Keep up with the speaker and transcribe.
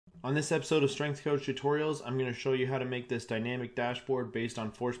On this episode of Strength Coach Tutorials, I'm going to show you how to make this dynamic dashboard based on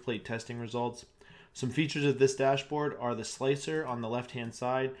force plate testing results. Some features of this dashboard are the slicer on the left hand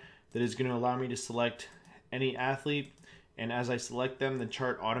side that is going to allow me to select any athlete, and as I select them, the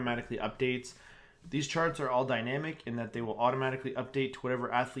chart automatically updates. These charts are all dynamic in that they will automatically update to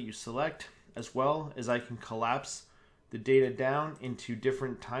whatever athlete you select, as well as I can collapse the data down into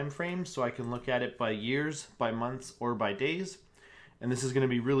different time frames so I can look at it by years, by months, or by days. And this is going to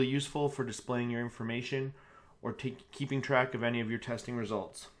be really useful for displaying your information or keeping track of any of your testing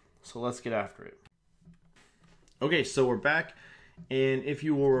results. So let's get after it. Okay, so we're back. And if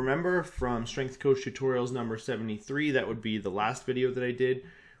you will remember from Strength Coach Tutorials number 73, that would be the last video that I did,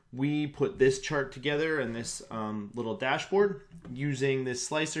 we put this chart together in this little dashboard using this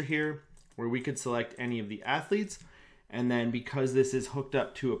slicer here where we could select any of the athletes. And then because this is hooked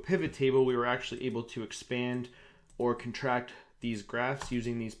up to a pivot table, we were actually able to expand or contract these graphs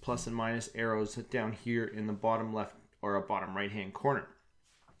using these plus and minus arrows down here in the bottom left or a bottom right hand corner.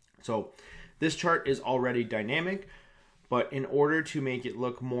 So this chart is already dynamic, but in order to make it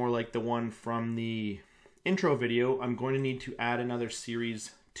look more like the one from the intro video, I'm going to need to add another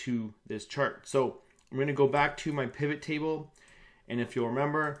series to this chart. So I'm going to go back to my pivot table, and if you'll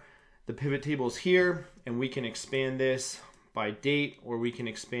remember, the pivot table is here, and we can expand this by date, or we can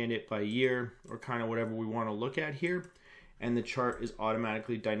expand it by year, or kind of whatever we want to look at here. And the chart is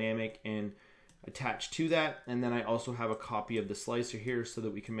automatically dynamic and attached to that. And then I also have a copy of the slicer here so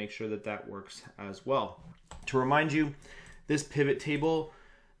that we can make sure that that works as well. To remind you, this pivot table,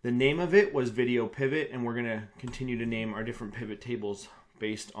 the name of it was Video Pivot, and we're going to continue to name our different pivot tables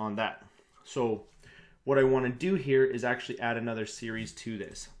based on that. So what I want to do here is actually add another series to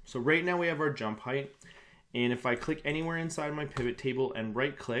this. So right now we have our jump height, and if I click anywhere inside my pivot table and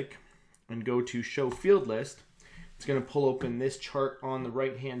right click and go to show field list, it's going to pull open this chart on the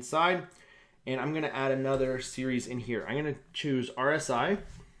right hand side, and I'm going to add another series in here. I'm going to choose RSI,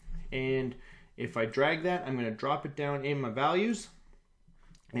 and if I drag that, I'm going to drop it down in my values,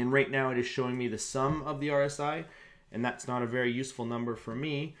 and right now it is showing me the sum of the RSI, and that's not a very useful number for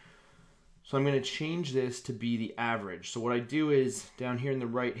me. So I'm going to change this to be the average. So what I do is down here in the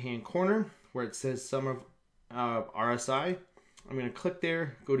right hand corner where it says sum of RSI, I'm going to click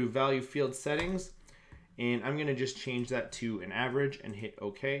there, go to value field settings, and I'm going to just change that to an average and hit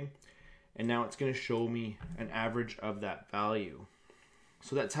OK. And now it's going to show me an average of that value.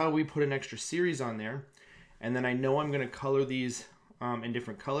 So that's how we put an extra series on there. And then I know I'm going to color these in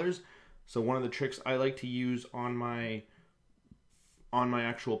different colors. So one of the tricks I like to use on my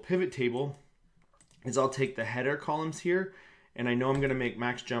actual pivot table is I'll take the header columns here, and I know I'm going to make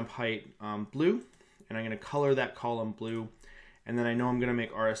max jump height blue, and I'm going to color that column blue. And then I know I'm going to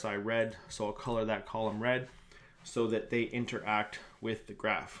make RSI red, so I'll color that column red so that they interact with the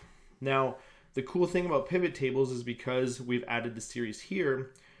graph. Now, the cool thing about pivot tables is because we've added the series here,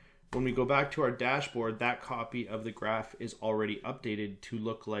 when we go back to our dashboard, that copy of the graph is already updated to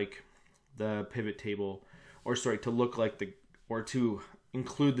look like the pivot table, or sorry, to look like the, or to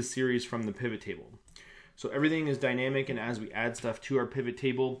include the series from the pivot table. So everything is dynamic, and as we add stuff to our pivot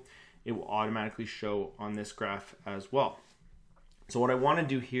table, it will automatically show on this graph as well. So what I want to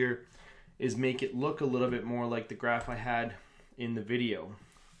do here is make it look a little bit more like the graph I had in the video.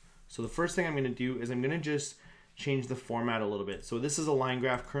 So the first thing I'm going to do is I'm going to just change the format a little bit. So this is a line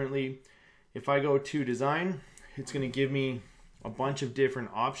graph currently. If I go to design, it's going to give me a bunch of different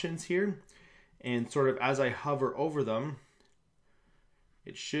options here, and sort of as I hover over them,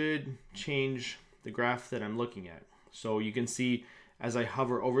 it should change the graph that I'm looking at. So you can see as I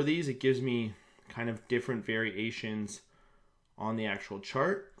hover over these, it gives me kind of different variations on the actual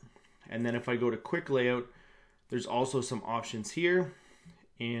chart. And then if I go to quick layout, there's also some options here,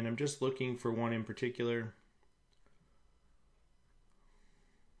 and I'm just looking for one in particular.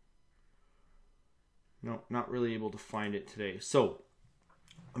 No, not really able to find it today. So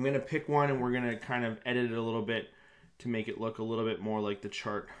I'm going to pick one, and we're going to kind of edit it a little bit to make it look a little bit more like the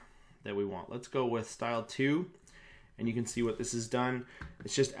chart that we want. Let's go with style 2, and you can see what this has done.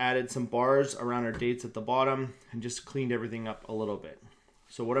 It's just added some bars around our dates at the bottom and just cleaned everything up a little bit.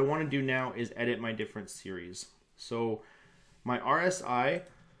 So what I want to do now is edit my different series. So my RSI, I'm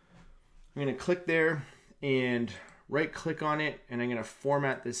going to click there and right click on it, and I'm going to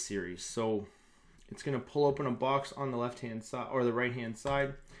format this series. So it's going to pull open a box on the left hand side or the right hand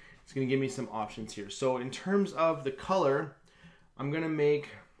side. It's going to give me some options here. So in terms of the color, I'm going to make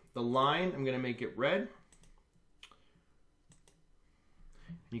the line, I'm going to make it red.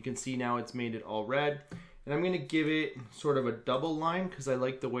 You can see now it's made it all red. And I'm going to give it sort of a double line because I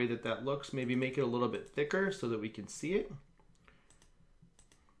like the way that that looks. Maybe make it a little bit thicker so that we can see it.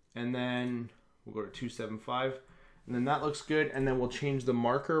 and then we'll go to 275, and then that looks good. And then we'll change the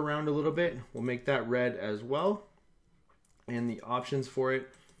marker around a little bit. We'll make that red as well. And the options for it,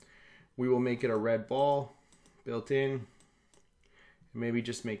 we will make it a red ball built in. Maybe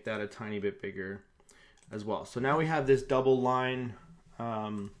just make that a tiny bit bigger as well. So now we have this double line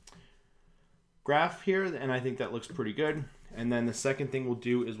graph here, and I think that looks pretty good. And then the second thing we'll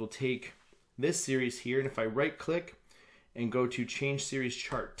do is we'll take this series here, and if I right click and go to change series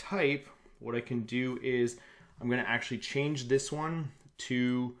chart type, what I can do is I'm going to actually change this one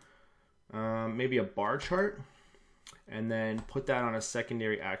to maybe a bar chart, and then put that on a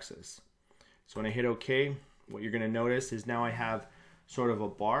secondary axis. So when I hit OK, what you're going to notice is now I have sort of a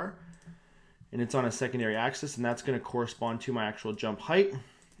bar, and it's on a secondary axis, and that's going to correspond to my actual jump height.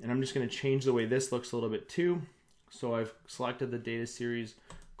 And I'm just going to change the way this looks a little bit too. So I've selected the data series,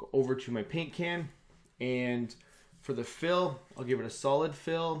 go over to my paint can, and for the fill, I'll give it a solid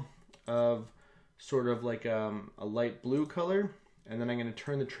fill of sort of like a light blue color, and then I'm going to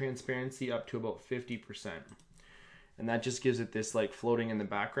turn the transparency up to about 50%. And that just gives it this like floating in the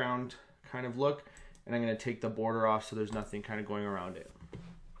background kind of look. And I'm going to take the border off so there's nothing kind of going around it.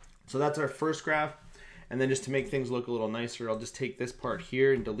 So that's our first graph. And then just to make things look a little nicer, I'll just take this part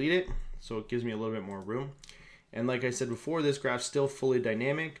here and delete it, so it gives me a little bit more room. And like I said before, this graph's still fully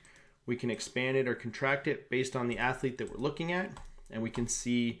dynamic. We can expand it or contract it based on the athlete that we're looking at, and we can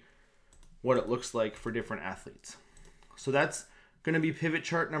see what it looks like for different athletes. So that's going to be pivot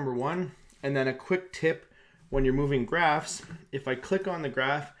chart number 1. And then a quick tip when you're moving graphs, if I click on the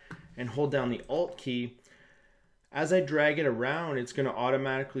graph and hold down the Alt key, as I drag it around, it's going to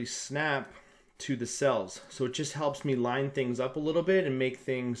automatically snap to the cells. So it just helps me line things up a little bit and make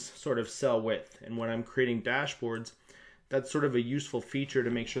things sort of cell width. And when I'm creating dashboards, that's sort of a useful feature to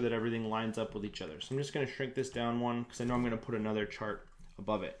make sure that everything lines up with each other. So I'm just going to shrink this down one because I know I'm going to put another chart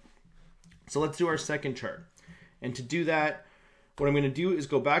above it. So let's do our second chart. And to do that, what I'm going to do is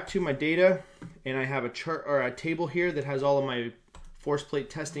go back to my data, and I have a chart or a table here that has all of my force plate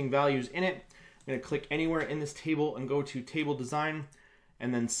testing values in it. I'm going to click anywhere in this table and go to table design,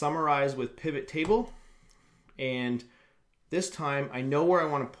 and then summarize with pivot table. And this time I know where I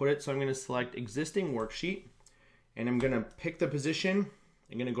want to put it, so I'm going to select existing worksheet, and I'm going to pick the position.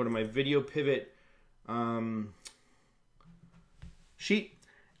 I'm going to go to my video pivot sheet,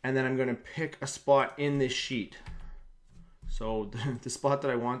 and then I'm going to pick a spot in this sheet. So the spot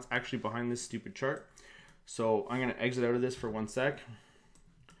that I want is actually behind this stupid chart. So I'm going to exit out of this for 1 sec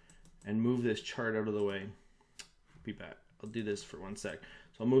and move this chart out of the way. Be back. I'll do this for 1 sec.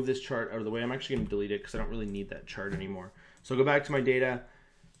 So I'll move this chart out of the way. I'm actually going to delete it because I don't really need that chart anymore. So go back to my data,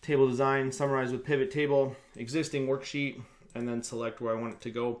 table design, summarize with pivot table, existing worksheet, and then select where I want it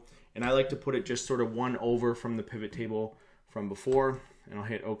to go. And I like to put it just sort of one over from the pivot table from before, and I'll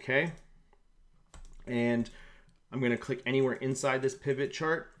hit OK. And I'm going to click anywhere inside this pivot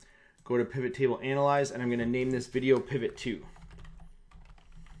chart, go to pivot table analyze, and I'm going to name this video pivot 2.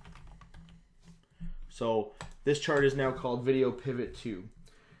 So this chart is now called video pivot 2.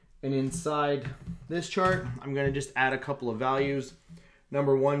 And inside this chart, I'm going to just add a couple of values.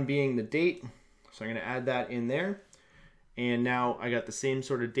 Number 1 being the date. So I'm going to add that in there. And now I got the same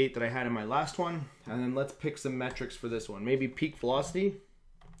sort of date that I had in my last one. And then let's pick some metrics for this one. Maybe peak velocity.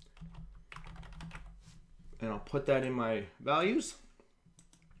 And I'll put that in my values.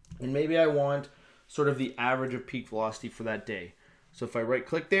 And maybe I want sort of the average of peak velocity for that day. So if I right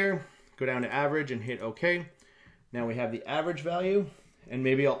click there, go down to average and hit OK. Now we have the average value, and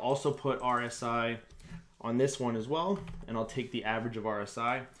maybe I'll also put RSI on this one as well, and I'll take the average of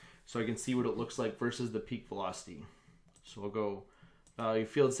RSI so I can see what it looks like versus the peak velocity. So I'll go value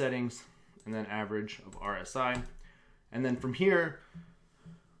field settings and then average of RSI. And then from here,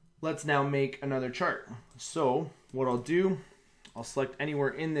 let's now make another chart. So what I'll do, I'll select anywhere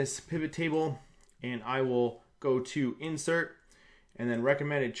in this pivot table, and I will go to insert and then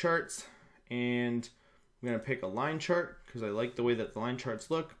recommended charts, and I'm going to pick a line chart because I like the way that the line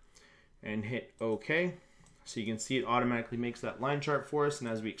charts look, and hit OK. So you can see it automatically makes that line chart for us, and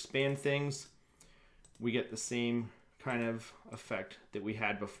as we expand things, we get the same kind of effect that we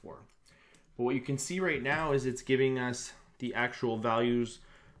had before. But what you can see right now is it's giving us the actual values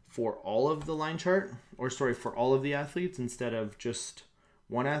for all of the line chart, or sorry, for all of the athletes instead of just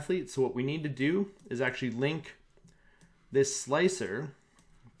one athlete. So what we need to do is actually link this slicer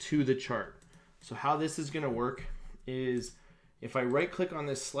to the chart. So how this is going to work is if I right click on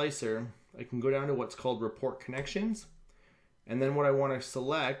this slicer, I can go down to what's called report connections, and then what I want to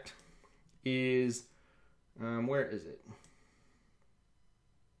select is where is it?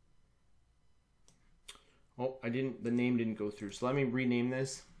 Oh, the name didn't go through, so let me rename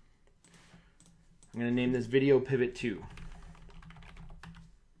this. I'm going to name this video pivot 2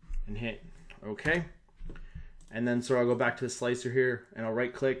 and hit OK. And then so I'll go back to the slicer here and I'll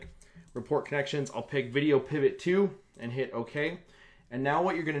right click, report connections. I'll pick video pivot 2 and hit OK. And now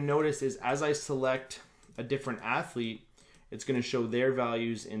what you're going to notice is as I select a different athlete, it's going to show their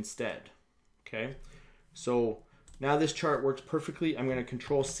values instead. Okay. So now this chart works perfectly. I'm going to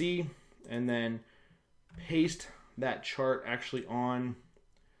Control C and then paste that chart actually on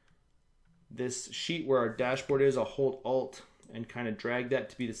this sheet where our dashboard is. I'll hold Alt and kind of drag that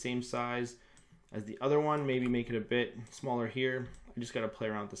to be the same size as the other one. Maybe make it a bit smaller here. I just got to play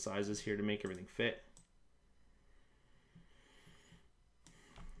around with the sizes here to make everything fit.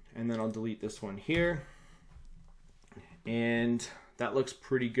 And then I'll delete this one here. And that looks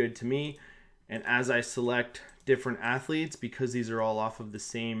pretty good to me. And as I select different athletes, because these are all off of the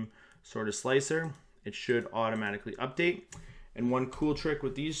same sort of slicer, it should automatically update. And one cool trick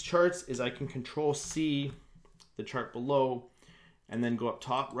with these charts is I can Control C the chart below and then go up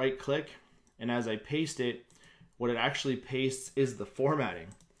top, right click, and as I paste it, what it actually pastes is the formatting,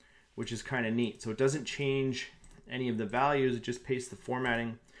 which is kind of neat. So it doesn't change any of the values, it just pastes the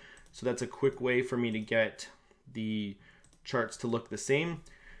formatting. So that's a quick way for me to get the charts to look the same.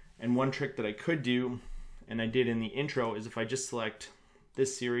 And one trick that I could do, and I did in the intro, is if I just select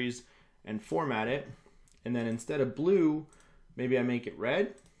this series and format it, and then instead of blue, maybe I make it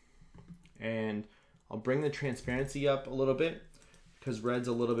red, and I'll bring the transparency up a little bit because red's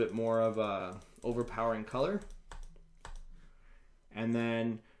a little bit more of a overpowering color. And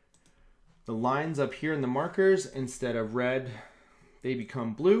then the lines up here in the markers, instead of red, they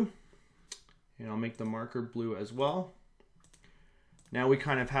become blue. And I'll make the marker blue as well. Now we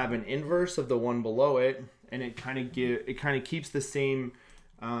kind of have an inverse of the one below it, and it kind of keeps the same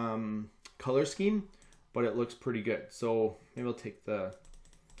color scheme, but it looks pretty good. So maybe I'll take the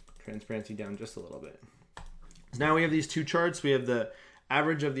transparency down just a little bit. So now we have these two charts. We have the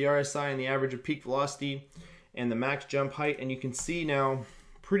average of the RSI and the average of peak velocity and the max jump height. And you can see now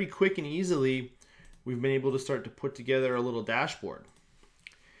pretty quick and easily, we've been able to start to put together a little dashboard.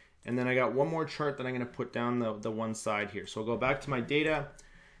 And then I got one more chart that I'm going to put down the one side here. So I'll go back to my data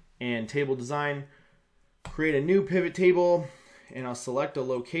and table design, create a new pivot table, and I'll select a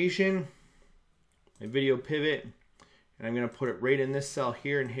location, my video pivot, and I'm going to put it right in this cell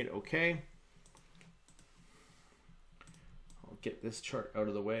here and hit OK. I'll get this chart out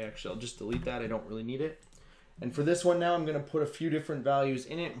of the way. Actually, I'll just delete that. I don't really need it. And for this one now, I'm going to put a few different values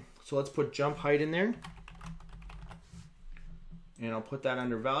in it. So let's put jump height in there. And I'll put that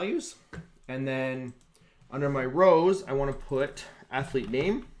under values. And then under my rows, I want to put athlete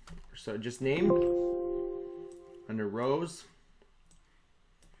name. So just name under rows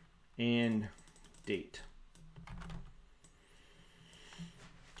and date.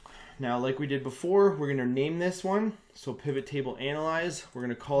 Now, like we did before, we're going to name this one. So pivot table analyze. We're going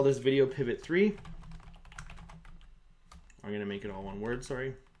to call this video pivot 3. I'm going to make it all one word,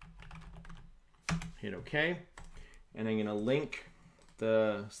 sorry. Hit OK. And I'm going to link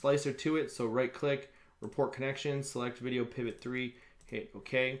the slicer to it. So right click, report connection, select video pivot 3, hit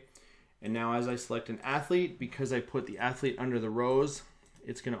OK. And now as I select an athlete, because I put the athlete under the rows,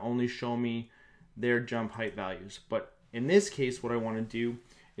 it's going to only show me their jump height values. But in this case, what I want to do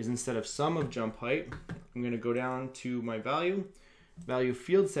is instead of sum of jump height, I'm going to go down to my value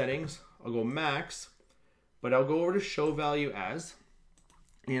field settings. I'll go max, but I'll go over to show value as,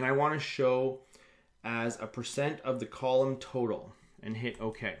 and I want to show as a % of the column total and hit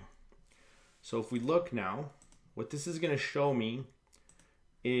OK. So if we look now, what this is going to show me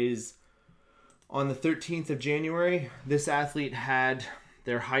is on the 13th of January, this athlete had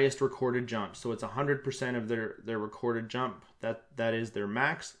their highest recorded jump. So it's 100% of their recorded jump. That is their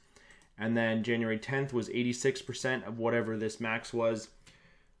max. And then January 10th was 86% of whatever this max was.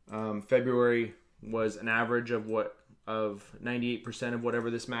 February was an average of 98% of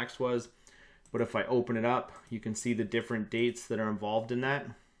whatever this max was. But if I open it up, you can see the different dates that are involved in that.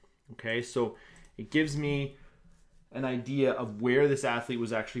 Okay, so it gives me an idea of where this athlete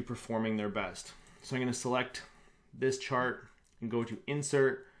was actually performing their best. So I'm going to select this chart and go to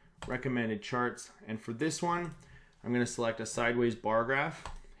Insert, Recommended Charts. And for this one, I'm going to select a sideways bar graph,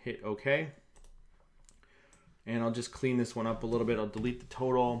 hit OK. And I'll just clean this one up a little bit. I'll delete the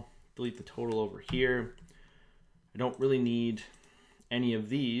total over here. I don't really need any of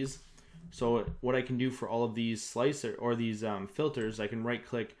these. So what I can do for all of these slicer or these filters, I can right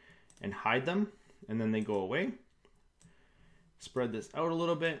click and hide them, and then they go away. Spread this out a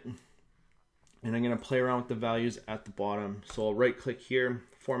little bit, and I'm going to play around with the values at the bottom. So I'll right click here,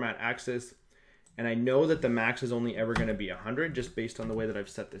 format axis, and I know that the max is only ever going to be 100 just based on the way that I've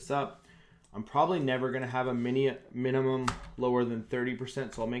set this up. I'm probably never going to have a minimum lower than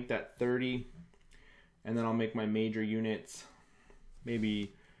 30%, so I'll make that 30, and then I'll make my major units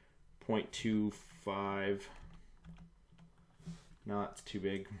maybe 0.25. No, it's too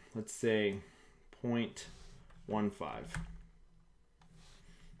big. Let's say 0.15.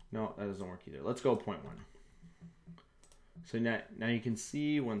 No, that doesn't work either. Let's go 0.1. So now you can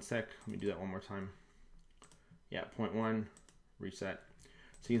see, one sec, let me do that one more time. Yeah, 0.1, reset.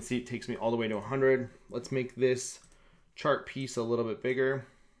 So you can see it takes me all the way to 100. Let's make this chart piece a little bit bigger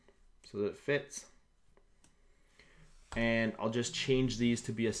so that it fits. And I'll just change these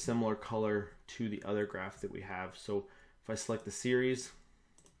to be a similar color to the other graph that we have. So if I select the series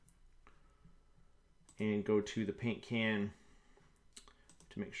and go to the paint can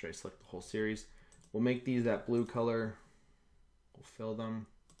to make sure I select the whole series, we'll make these that blue color. We'll fill them,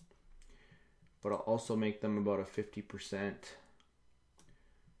 but I'll also make them about a 50%,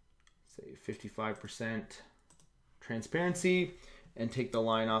 say 55% transparency, and take the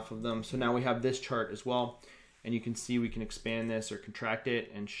line off of them. So now we have this chart as well, and you can see we can expand this or contract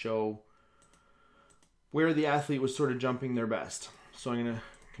it and show where the athlete was sort of jumping their best. So I'm going to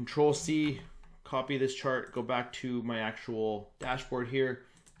Control C, copy this chart, go back to my actual dashboard here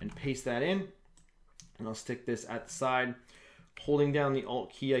and paste that in, and I'll stick this at the side. Holding down the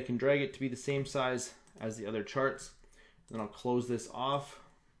Alt key, I can drag it to be the same size as the other charts. Then I'll close this off.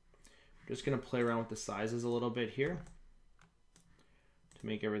 I'm just going to play around with the sizes a little bit here to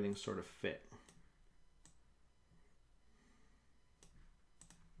make everything sort of fit.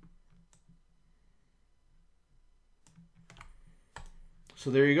 So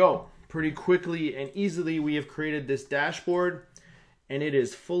there you go. Pretty quickly and easily we have created this dashboard, and it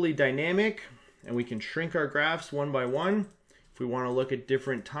is fully dynamic, and we can shrink our graphs one by one if we want to look at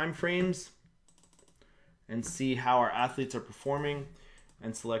different time frames and see how our athletes are performing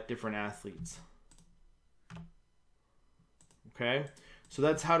and select different athletes. Okay, so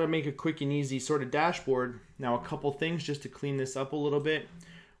that's how to make a quick and easy sort of dashboard. Now a couple things just to clean this up a little bit.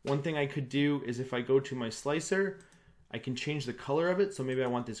 One thing I could do is if I go to my slicer, I can change the color of it. So maybe I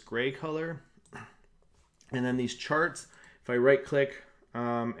want this gray color. And then these charts, if I right click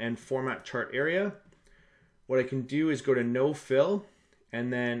and format chart area, what I can do is go to no fill,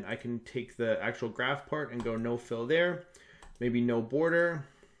 and then I can take the actual graph part and go no fill there. Maybe no border,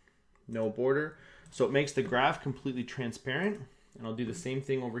 no border. So it makes the graph completely transparent. And I'll do the same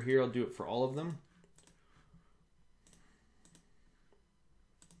thing over here. I'll do it for all of them.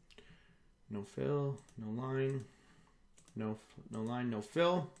 No fill, no line. No line, no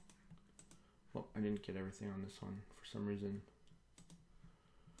fill. Oh, I didn't get everything on this one for some reason.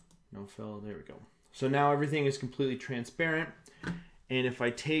 No fill, there we go. So now everything is completely transparent. And if I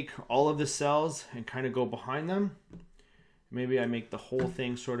take all of the cells and kind of go behind them, maybe I make the whole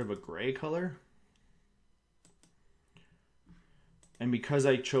thing sort of a gray color. And because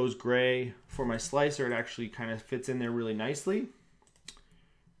I chose gray for my slicer, it actually kind of fits in there really nicely.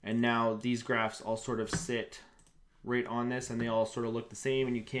 And now these graphs all sort of sit right on this, and they all sort of look the same,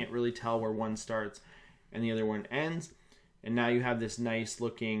 and you can't really tell where one starts and the other one ends. And now you have this nice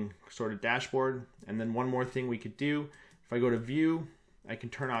looking sort of dashboard. And then one more thing we could do, if I go to view, I can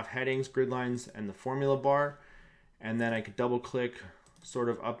turn off headings, grid lines, and the formula bar, and then I could double click sort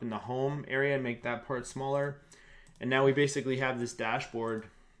of up in the home area and make that part smaller. And now we basically have this dashboard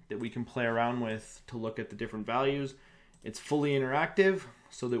that we can play around with to look at the different values. It's fully interactive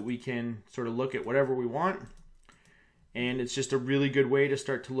so that we can sort of look at whatever we want. And it's just a really good way to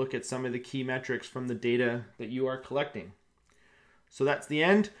start to look at some of the key metrics from the data that you are collecting. So that's the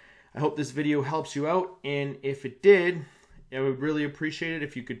end. I hope this video helps you out. And if it did, I would really appreciate it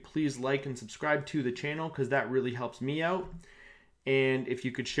if you could please like and subscribe to the channel, because that really helps me out. And if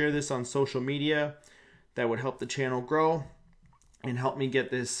you could share this on social media, that would help the channel grow and help me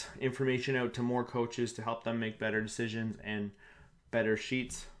get this information out to more coaches to help them make better decisions and better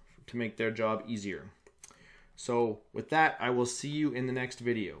sheets to make their job easier. So with that, I will see you in the next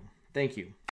video. Thank you.